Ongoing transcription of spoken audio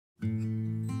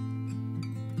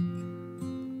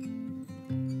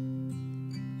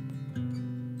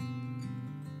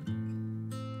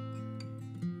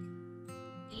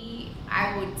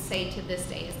I would say to this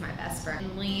day is my best friend.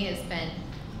 And Lee has been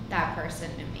that person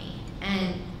to me.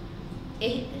 And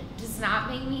it does not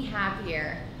make me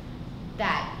happier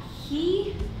that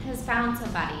he has found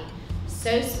somebody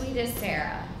so sweet as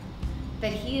Sarah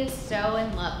that he is so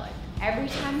in love with. Every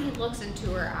time he looks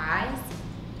into her eyes,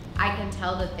 I can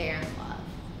tell that they're in love.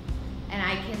 And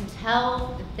I can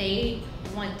tell that they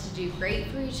want to do great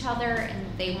for each other and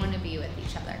that they want to be with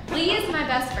each other. Lee is my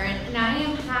best friend, and I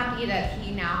am happy that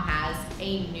he now has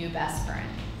a new best friend,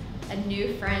 a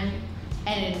new friend,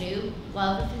 and a new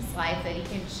love of his life that he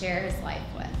can share his life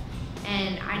with.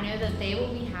 And I know that they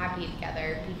will be happy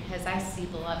together because I see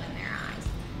the love in their eyes.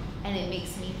 And it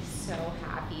makes me so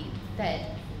happy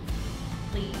that,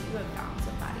 Lee, you have found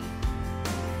somebody.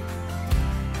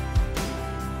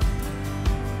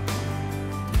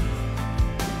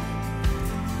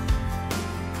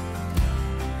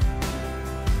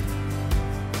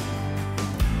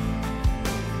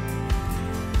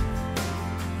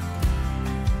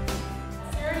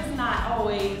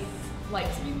 Always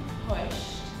like to be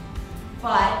pushed,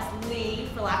 but Lee,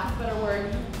 for lack of a better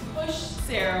word, you pushed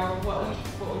Sarah, what we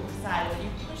decided. You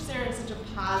pushed Sarah in such a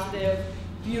positive,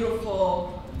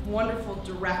 beautiful, wonderful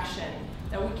direction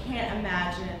that we can't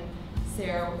imagine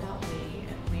Sarah without Lee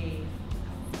and Lee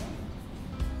without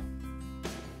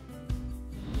Sarah.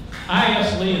 I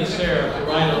asked Lee and Sarah to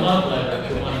write a love letter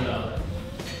to one another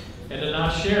and to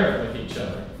not share it with each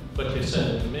other, but to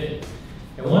send it to me.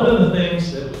 And one of the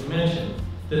things that was mentioned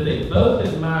that they both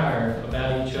admired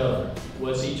about each other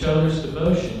was each other's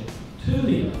devotion to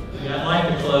the other. And I'd like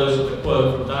to close with a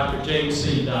quote from Dr. James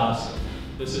C. Dobson.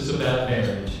 This is about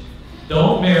marriage.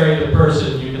 Don't marry the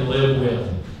person you can live with.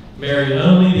 Marry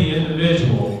only the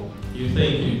individual you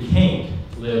think you can't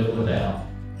live without.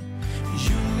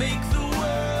 You make the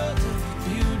world a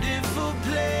beautiful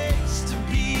place to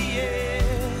be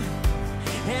in,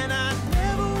 and I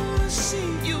never want to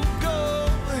see you go.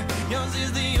 Yours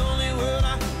is the only word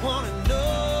I want to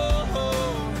know.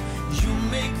 You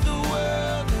make the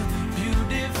world a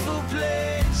beautiful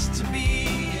place to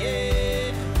be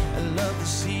in. I love to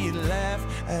see you laugh,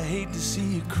 I hate to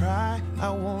see you cry.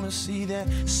 I want to see that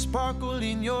sparkle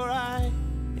in your eye,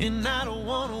 and I don't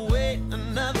want to wait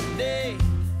another day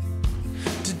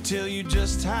to tell you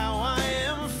just how I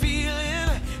am feeling.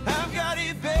 I've got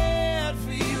it bad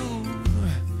for you,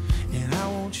 and I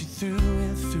want you through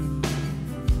and through.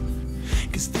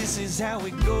 'Cause this is how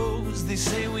it goes. They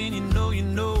say when you know,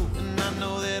 and I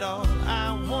know that all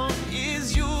I want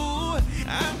is you.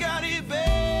 I've got it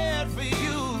bad for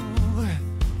you,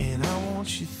 and I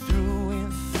want you through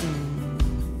and through.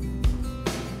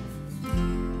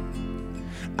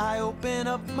 I open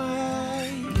up my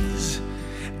eyes,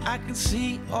 I can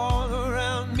see all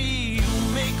around me. You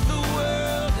make the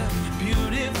world a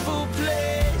beautiful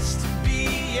place to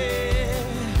be in.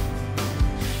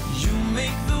 You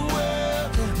make the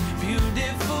world a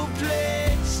beautiful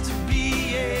place to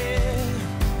be in,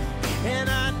 and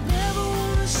I never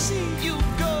want to see you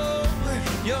go.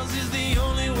 Yours is the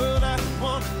only world I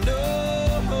want to know.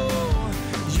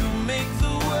 You make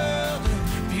the world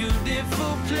a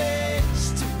beautiful place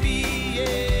to be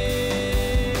in.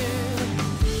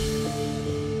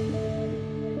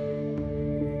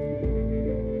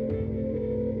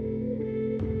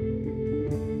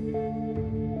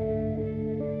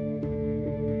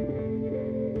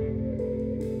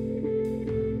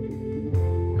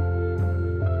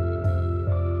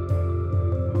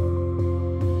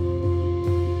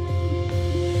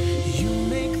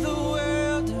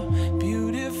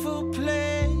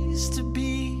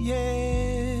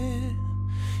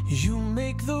 You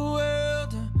make the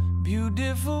world a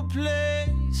beautiful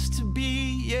place to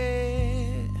be,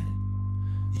 yeah.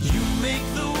 You make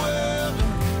the world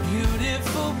a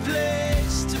beautiful place.